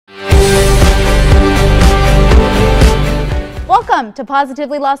Welcome to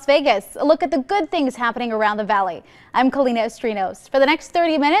Positively Las Vegas, a look at the good things happening around the valley. I'm Colina Estrinos. For the next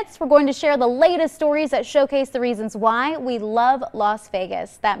 30 minutes, we're going to share the latest stories that showcase the reasons why we love Las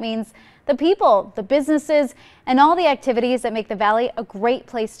Vegas. That means the people, the businesses, and all the activities that make the valley a great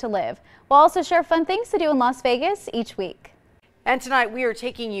place to live. We'll also share fun things to do in Las Vegas each week. And tonight we are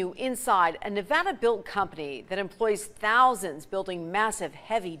taking you inside a Nevada-built company that employs thousands building massive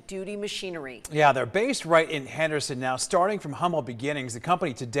heavy-duty machinery. Yeah, they're based right in Henderson now. Starting from humble beginnings, the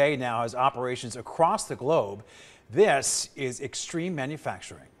company today now has operations across the globe. This is Extreme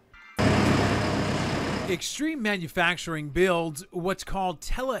Manufacturing. Extreme Manufacturing builds what's called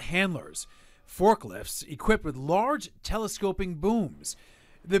telehandlers, forklifts equipped with large telescoping booms.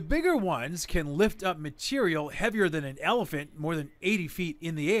 The bigger ones can lift up material heavier than an elephant, more than 80 feet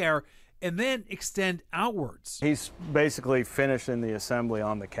in the air, and then extend outwards. He's basically finishing the assembly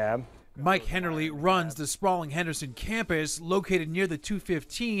on the cab. Mike Henderly runs the sprawling Henderson campus located near the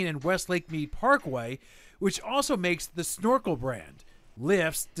 215 and West Lake Mead Parkway, which also makes the Snorkel brand,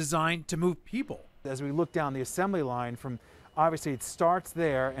 lifts designed to move people. As we look down the assembly line, obviously it starts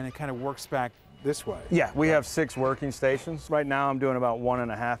there and it kind of works back this way. Yeah, we have 6 working stations. Right now I'm doing about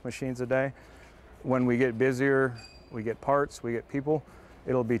 1.5 machines a day. When we get busier, we get parts, we get people,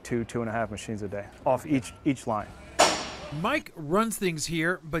 it'll be 2.5 machines a day off each line. Mike runs things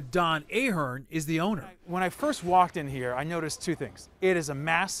here, but Don Ahern is the owner. When I first walked in here, I noticed 2 things. It is a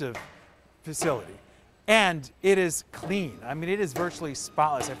massive facility and it is clean. I mean, it is virtually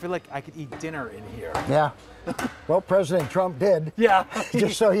spotless. I feel like I could eat dinner in here. Yeah. Well, President Trump did. Yeah.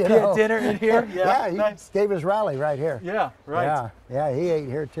 Just so you know. He had dinner in here? Yeah, he gave his rally right here. Yeah, right. Yeah, he ate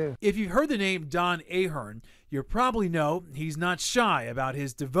here too. If you've heard the name Don Ahern, you probably know he's not shy about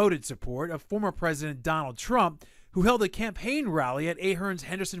his devoted support of former President Donald Trump, who held a campaign rally at Ahern's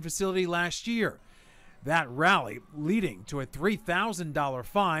Henderson facility last year. That rally leading to a $3,000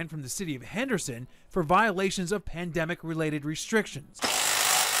 fine from the city of Henderson for violations of pandemic-related restrictions.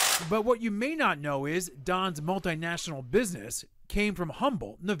 But what you may not know is Don's multinational business came from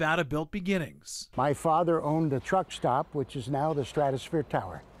humble Nevada-built beginnings. My father owned the truck stop, which is now the Stratosphere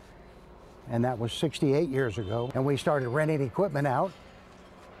Tower. And that was 68 years ago. And we started renting equipment out,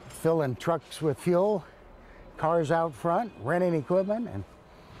 filling trucks with fuel, cars out front, renting equipment, and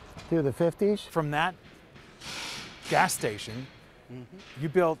through the 50s. From that gas station, you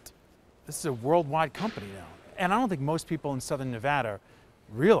built, this is a worldwide company now. And I don't think most people in Southern Nevada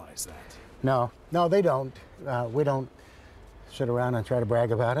realize that. No, they don't. We don't sit around and try to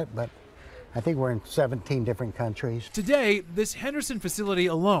brag about it, but I think we're in 17 different countries. Today, this Henderson facility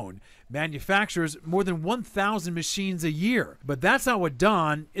alone manufactures more than 1,000 machines a year. But that's not what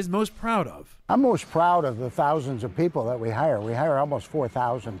Don is most proud of. I'm most proud of the thousands of people that we hire. We hire almost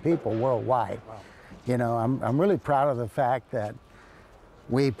 4,000 people worldwide. Wow. You know, I'm really proud of the fact that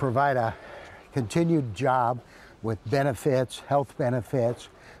we provide a continued job with benefits, health benefits,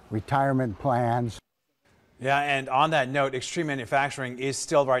 retirement plans. Yeah, and on that note, Extreme Manufacturing is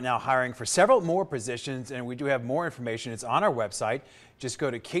still right now hiring for several more positions, and we do have more information. It's on our website. Just go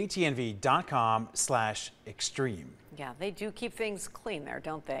to ktnv.com/extreme. Yeah, they do keep things clean there,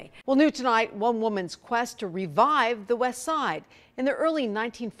 don't they? Well, new tonight, one woman's quest to revive the West Side. In the early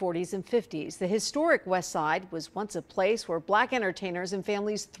 1940s and 50s, the historic West Side was once a place where Black entertainers and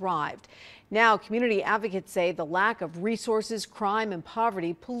families thrived. Now, community advocates say the lack of resources, crime, and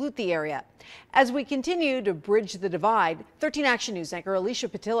poverty pollute the area. As we continue to bridge the divide, 13 Action News anchor Alicia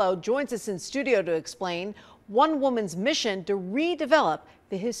Patillo joins us in studio to explain one woman's mission to redevelop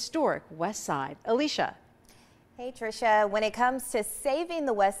the historic West Side. Alicia. Hey Tricia, when it comes to saving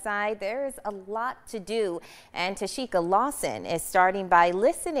the West Side, there's a lot to do, and Tashika Lawson is starting by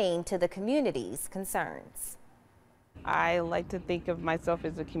listening to the community's concerns. I like to think of myself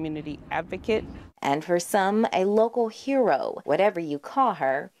as a community advocate. And for some, a local hero. Whatever you call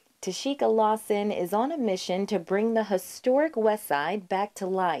her, Tashika Lawson is on a mission to bring the historic West Side back to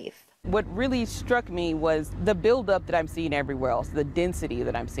life. What really struck me was the buildup that I'm seeing everywhere else, the density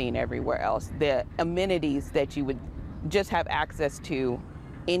that I'm seeing everywhere else, the amenities that you would just have access to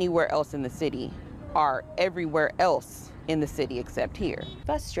anywhere else in the city are everywhere else in the city except here.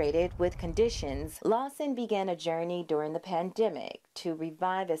 Frustrated with conditions, Lawson began a journey during the pandemic to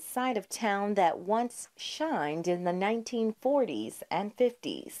revive a side of town that once shined in the 1940s and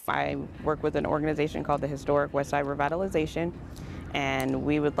 50s. I work with an organization called the Historic West Side Revitalization, and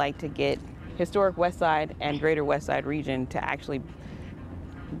we would like to get historic West Side and greater West Side region to actually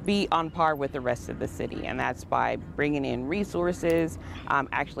be on par with the rest of the city, and that's by bringing in resources,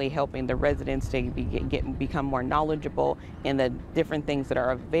 actually helping the residents to become more knowledgeable in the different things that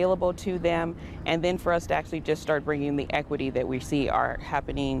are available to them, and then for us to actually just start bringing the equity that we see are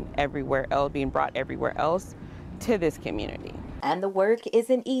happening everywhere else, being brought everywhere else, to this community. And the work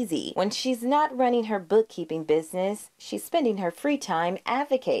isn't easy. When she's not running her bookkeeping business, she's spending her free time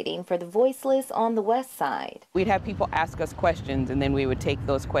advocating for the voiceless on the West Side. We'd have people ask us questions, and then we would take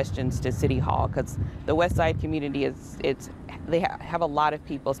those questions to City Hall, because the West Side community they have a lot of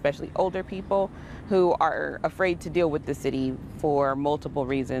people, especially older people, who are afraid to deal with the city for multiple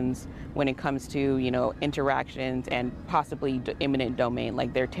reasons when it comes to, interactions and possibly eminent domain.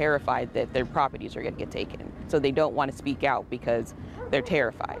 Like, they're terrified that their properties are going to get taken. So they don't want to speak out because they're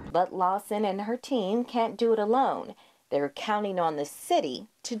terrified. But Lawson and her team can't do it alone. They're counting on the city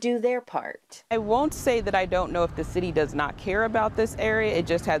to do their part. I won't say that I don't know if the city does not care about this area. It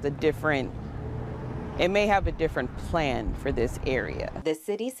just has it may have a different plan for this area. The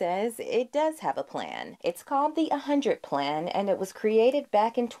city says it does have a plan. It's called the 100 Plan, and it was created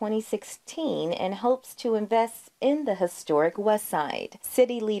back in 2016 and hopes to invest in the historic West Side.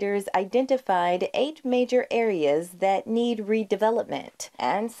 City leaders identified 8 major areas that need redevelopment,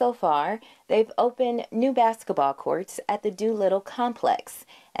 and so far, they've opened new basketball courts at the Doolittle Complex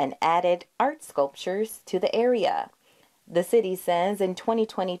and added art sculptures to the area. The city says in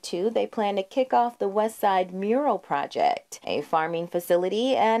 2022 they plan to kick off the West Side Mural Project, a farming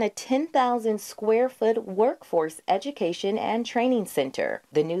facility and a 10,000 square foot workforce education and training center.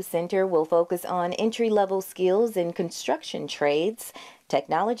 The new center will focus on entry-level skills in construction trades,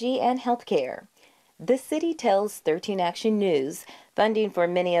 technology, and healthcare. The city tells 13 Action News funding for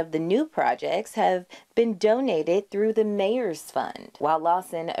many of the new projects have been donated through the Mayor's Fund. While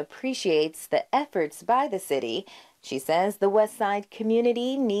Lawson appreciates the efforts by the city, she says the West Side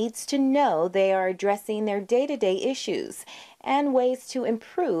community needs to know they are addressing their day-to-day issues and ways to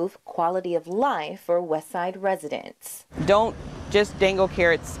improve quality of life for West Side residents. Don't just dangle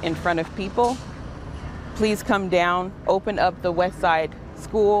carrots in front of people. Please come down, open up the West Side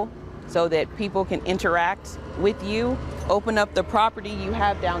School so that people can interact with you. Open up the property you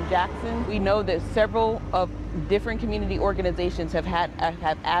have down Jackson. We know that several of different community organizations have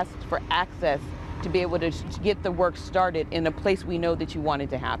asked for access to be able to get the work started in a place we know that you want it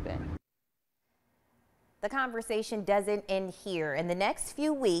to happen. The conversation doesn't end here. In the next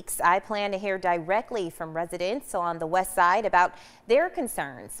few weeks, I plan to hear directly from residents on the West Side about their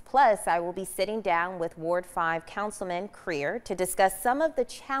concerns. Plus, I will be sitting down with Ward 5 Councilman Creer to discuss some of the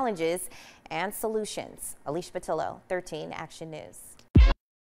challenges and solutions. Alicia Patillo, 13 Action News.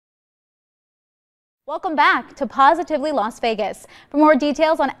 Welcome back to Positively Las Vegas. For more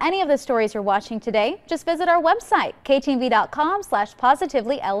details on any of the stories you're watching today, just visit our website,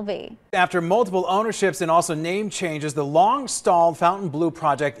 ktv.com/positivelylv. After multiple ownerships and also name changes, the long-stalled Fontainebleau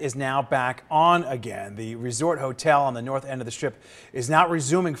project is now back on again. The resort hotel on the north end of the Strip is now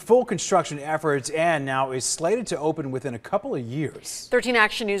resuming full construction efforts and now is slated to open within a couple of years. 13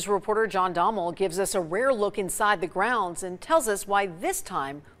 Action News reporter John Dommel gives us a rare look inside the grounds and tells us why this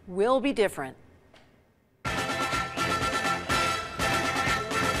time will be different.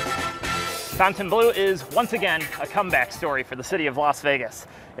 Fontainebleau is once again a comeback story for the city of Las Vegas.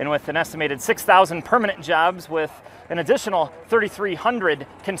 And with an estimated 6,000 permanent jobs with an additional 3,300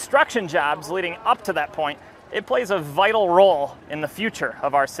 construction jobs leading up to that point, it plays a vital role in the future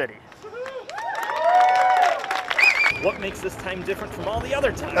of our city. What makes this time different from all the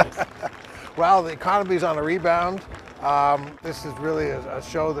other times? Well, the economy's on a rebound. This is really a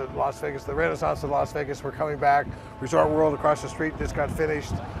show that Las Vegas, the Renaissance of Las Vegas, we're coming back. Resort World across the street just got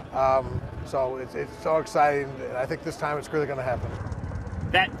finished. So it's so exciting. I think this time it's really going to happen.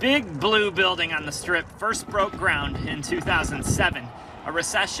 That big blue building on the Strip first broke ground in 2007. A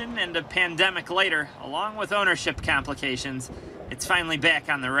recession and a pandemic later, along with ownership complications, it's finally back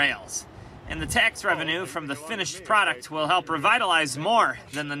on the rails. And the tax revenue from the finished product will help revitalize more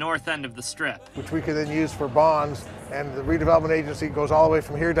than the north end of the Strip. Which we can then use for bonds, and the redevelopment agency goes all the way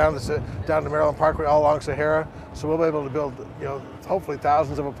from here down to Maryland Parkway, all along Sahara. So we'll be able to build, hopefully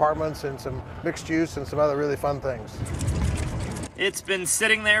thousands of apartments and some mixed use and some other really fun things. It's been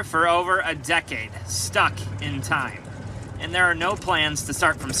sitting there for over a decade, stuck in time. And there are no plans to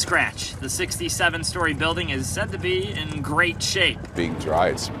start from scratch. The 67-story building is said to be in great shape. Being dry,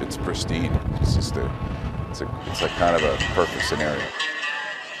 it's pristine. It's just it's a kind of a perfect scenario.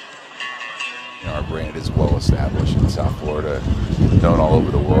 Our brand is well established in South Florida, known all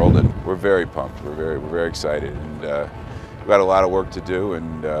over the world, and we're very pumped. We're very excited, and we've got a lot of work to do,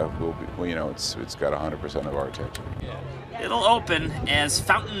 and we'll you know, it's got 100% of our attention. It'll open as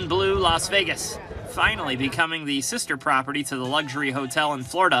Fontainebleau Las Vegas, finally becoming the sister property to the luxury hotel in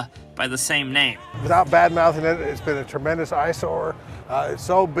Florida by the same name. Without bad-mouthing it, it's been a tremendous eyesore. It's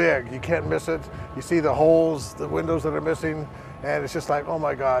so big, you can't miss it. You see the holes, the windows that are missing, and it's just like, oh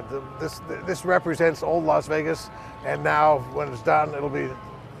my God, this represents old Las Vegas, and now when it's done, it'll be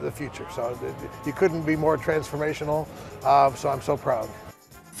the future. So you couldn't be more transformational, so I'm so proud.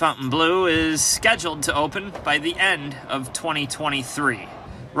 Fontainebleau is scheduled to open by the end of 2023.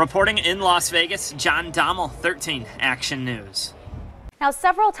 Reporting in Las Vegas, John Dommel, 13 Action News. Now,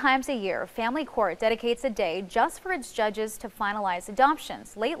 several times a year, Family Court dedicates a day just for its judges to finalize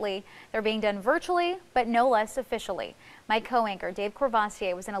adoptions. Lately, they're being done virtually, but no less officially. My co-anchor, Dave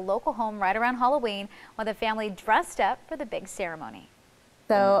Courvoisier, was in a local home right around Halloween when the family dressed up for the big ceremony.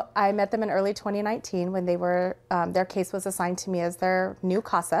 So I met them in early 2019 when they were, their case was assigned to me as their new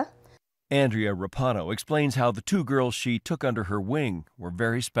CASA. Andrea Rapano explains how the two girls she took under her wing were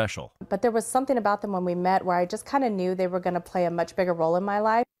very special. But there was something about them when we met where I just kind of knew they were going to play a much bigger role in my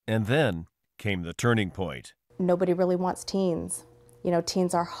life. And then came the turning point. Nobody really wants teens. You know,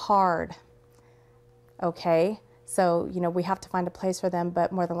 teens are hard. Okay? So, you know, we have to find a place for them,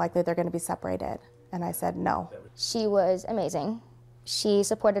 but more than likely they're going to be separated. And I said no. She was amazing. She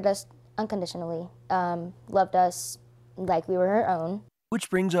supported us unconditionally, loved us like we were her own. Which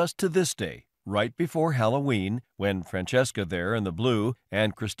brings us to this day, right before Halloween, when Francesca there in the blue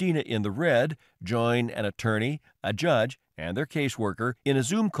and Christina in the red join an attorney, a judge, and their caseworker in a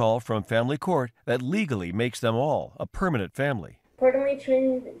Zoom call from Family Court that legally makes them all a permanent family. Importantly,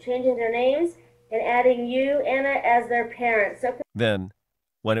 changing their names and adding you, Anna, as their parents. So then,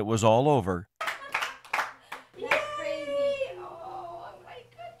 when it was all over,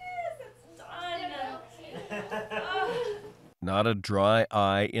 not a dry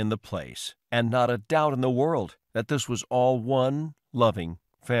eye in the place, and not a doubt in the world that this was all one loving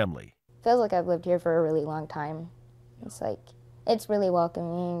family. Feels like I've lived here for a really long time. It's like, it's really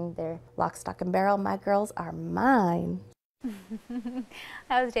welcoming. They're lock, stock, and barrel. My girls are mine.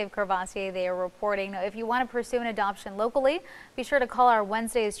 That was Dave Courvoisier there reporting. Now, if you want to pursue an adoption locally, be sure to call our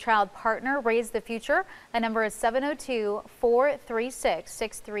Wednesday's Child partner, Raise the Future. The number is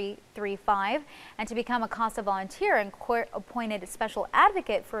 702-436-6335. And to become a CASA volunteer and court-appointed special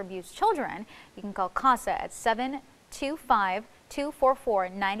advocate for abused children, you can call CASA at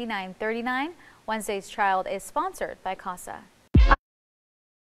 725-244-9939. Wednesday's Child is sponsored by CASA.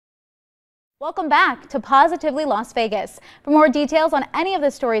 Welcome back to Positively Las Vegas. For more details on any of the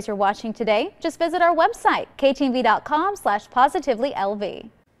stories you're watching today, just visit our website, ktv.com/positivelylv.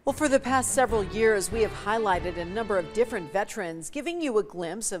 Well, for the past several years, we have highlighted a number of different veterans, giving you a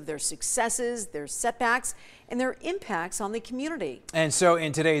glimpse of their successes, their setbacks, and their impacts on the community. And so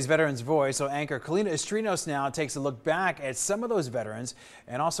in today's Veterans Voice, anchor Kalina Estrinos now takes a look back at some of those veterans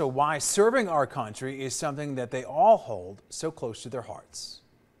and also why serving our country is something that they all hold so close to their hearts.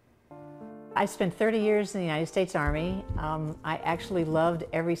 I spent 30 years in the United States Army. I actually loved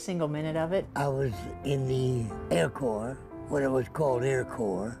every single minute of it. I was in the Air Corps, when it was called Air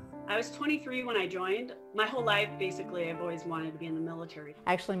Corps. I was 23 when I joined. My whole life, basically, I've always wanted to be in the military.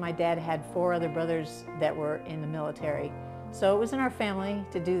 Actually, my dad had 4 other brothers that were in the military. So it was in our family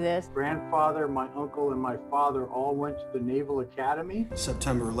to do this. Grandfather, my uncle, and my father all went to the Naval Academy.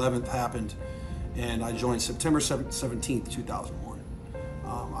 September 11th happened, and I joined September 17th, 2001.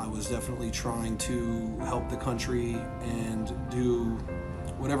 I was definitely trying to help the country and do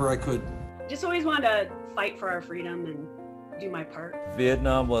whatever I could. Just always wanted to fight for our freedom and do my part.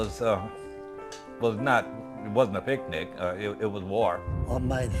 Vietnam wasn't a picnic. It was war. On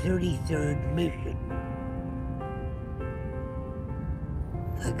my 33rd mission,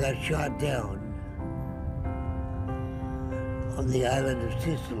 I got shot down on the island of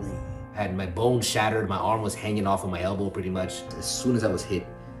Sicily. I had my bone shattered, my arm was hanging off of my elbow pretty much. As soon as I was hit,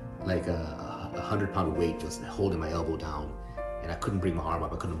 like a 100-pound weight just holding my elbow down, and I couldn't bring my arm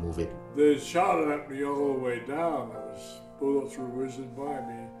up, I couldn't move it. They shot at me all the way down. Bullets were whizzing by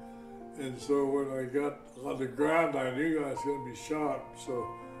me. And so when I got on the ground, I knew I was going to be shot. So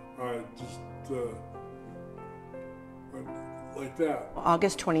I just went like that.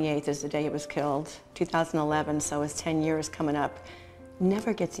 August 28th is the day he was killed, 2011, so it's 10 years coming up.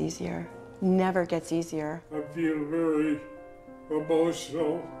 Never gets easier, never gets easier. I feel very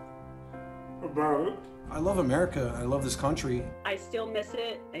emotional about it. I love America, I love this country. I still miss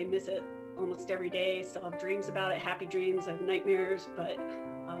it. I miss it almost every day. Still have dreams about it, happy dreams, I have nightmares, but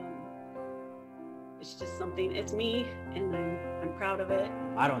it's just something, it's me, and I'm proud of it.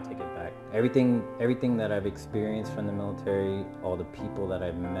 I don't take it back. Everything that I've experienced from the military, all the people that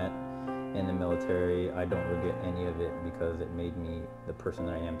I've met in the military, I don't regret any of it because it made me the person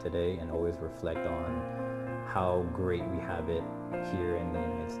that I am today, and always reflect on how great we have it here in the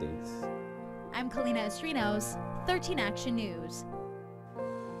United States. I'm Kalina Estrinos, 13 Action News.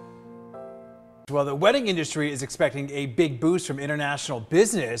 Well, the wedding industry is expecting a big boost from international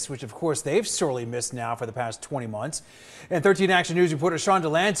business, which of course they've sorely missed now for the past 20 months. And 13 Action News reporter Sean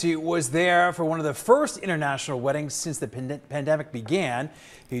Delancey was there for one of the first international weddings since the pandemic began.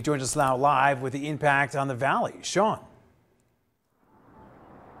 He joins us now live with the impact on the Valley. Sean.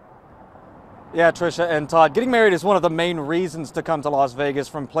 Yeah, Tricia and Todd, getting married is one of the main reasons to come to Las Vegas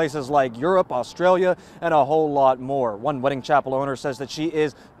from places like Europe, Australia, and a whole lot more. One wedding chapel owner says that she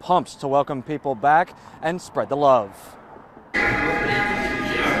is pumped to welcome people back and spread the love.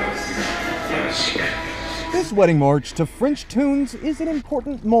 This wedding march to French tunes is an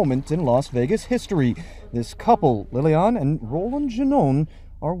important moment in Las Vegas history. This couple, Liliane and Roland Janon,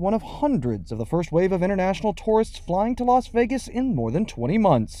 are one of hundreds of the first wave of international tourists flying to Las Vegas in more than 20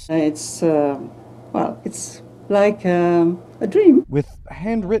 months. It's like a dream. With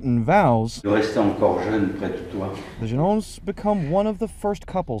handwritten vows, the Janons become one of the first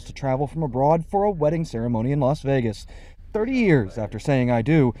couples to travel from abroad for a wedding ceremony in Las Vegas. 30 years after saying I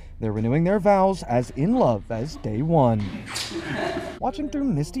do, they're renewing their vows as in love as day one. Watching through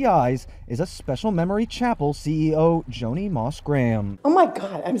misty eyes is a Special Memory Chapel CEO, Joni Moss Graham. Oh my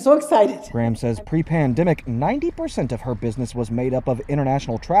God, I'm so excited. Graham says pre-pandemic, 90% of her business was made up of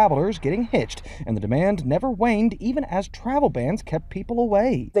international travelers getting hitched, and the demand never waned even as travel bans kept people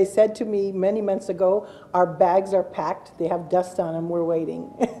away. They said to me many months ago, our bags are packed, they have dust on them, we're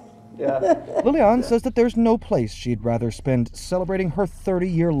waiting. Liliane says that there's no place she'd rather spend celebrating her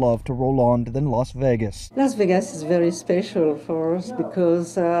 30-year love to Roland than Las Vegas. Las Vegas is very special for us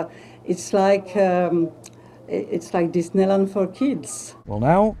because it's like Disneyland for kids. Well,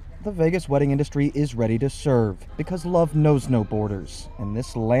 now the Vegas wedding industry is ready to serve because love knows no borders, and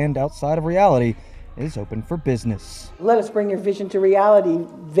this land outside of reality is open for business. Let us bring your vision to reality.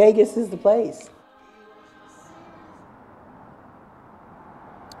 Vegas is the place.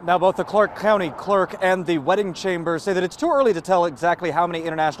 Now, both the Clark County Clerk and the wedding chamber say that it's too early to tell exactly how many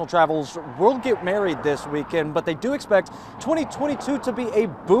international travelers will get married this weekend, but they do expect 2022 to be a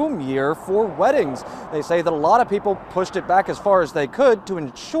boom year for weddings. They say that a lot of people pushed it back as far as they could to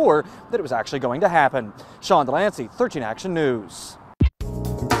ensure that it was actually going to happen. Sean Delancey, 13 Action News.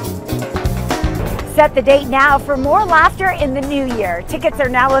 Set the date now for more laughter in the new year. Tickets are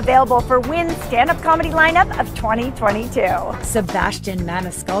now available for Wynn's stand-up comedy lineup of 2022. Sebastian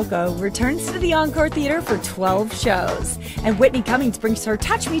Maniscalco returns to the Encore Theater for 12 shows. And Whitney Cummings brings her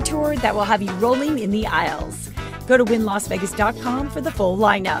Touch Me tour that will have you rolling in the aisles. Go to winlasvegas.com for the full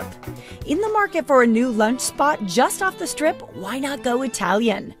lineup. In the market for a new lunch spot just off the Strip? Why not go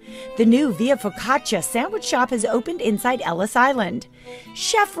Italian? The new Via Focaccia sandwich shop has opened inside Ellis Island.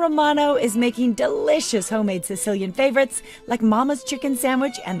 Chef Romano is making delicious homemade Sicilian favorites like Mama's Chicken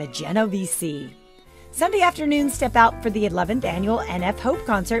Sandwich and the Genovese. Sunday afternoon, step out for the 11th annual NF Hope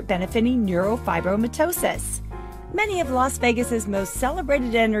concert benefiting neurofibromatosis. Many of Las Vegas's most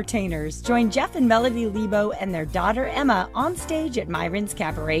celebrated entertainers join Jeff and Melody Lebo and their daughter Emma on stage at Myron's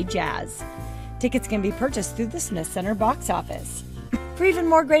Cabaret Jazz. Tickets can be purchased through the Smith Center box office. For even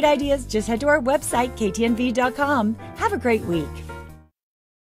more great ideas, just head to our website, ktnv.com. Have a great week.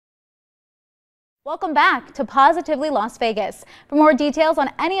 Welcome back to Positively Las Vegas. For more details on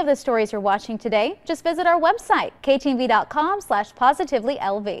any of the stories you're watching today, just visit our website,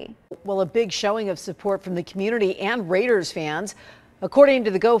 ktnv.com/positivelylv. Well, a big showing of support from the community and Raiders fans. According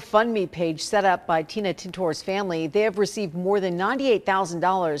to the GoFundMe page set up by Tina Tintor's family, they have received more than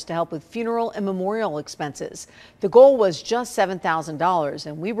 $98,000 to help with funeral and memorial expenses. The goal was just $7,000,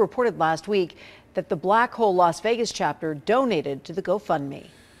 and we reported last week that the Black Hole Las Vegas chapter donated to the GoFundMe.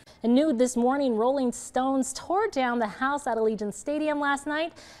 And new this morning, Rolling Stones tore down the house at Allegiant Stadium last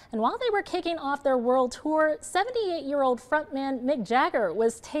night. And while they were kicking off their world tour, 78-year-old frontman Mick Jagger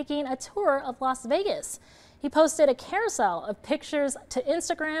was taking a tour of Las Vegas. He posted a carousel of pictures to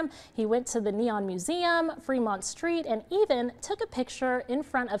Instagram. He went to the Neon Museum, Fremont Street, and even took a picture in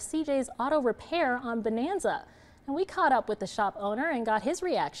front of CJ's Auto Repair on Bonanza. And we caught up with the shop owner and got his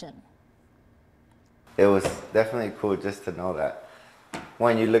reaction. It was definitely cool just to know that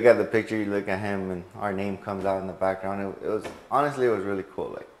when you look at the picture, you look at him and our name comes out in the background. Honestly, it was really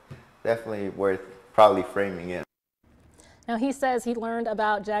cool. Like, definitely worth probably framing it. Now, he says he learned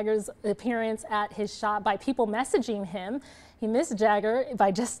about Jagger's appearance at his shop by people messaging him. He missed Jagger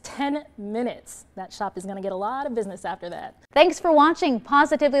by just 10 minutes. That shop is going to get a lot of business after that. Thanks for watching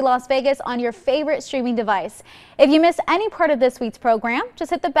Positively Las Vegas on your favorite streaming device. If you missed any part of this week's program,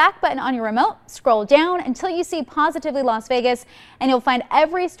 just hit the back button on your remote, scroll down until you see Positively Las Vegas, and you'll find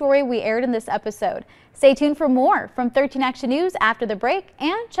every story we aired in this episode. Stay tuned for more from 13 Action News after the break,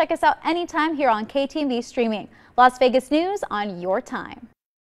 and check us out anytime here on KTMV Streaming. Las Vegas News on your time.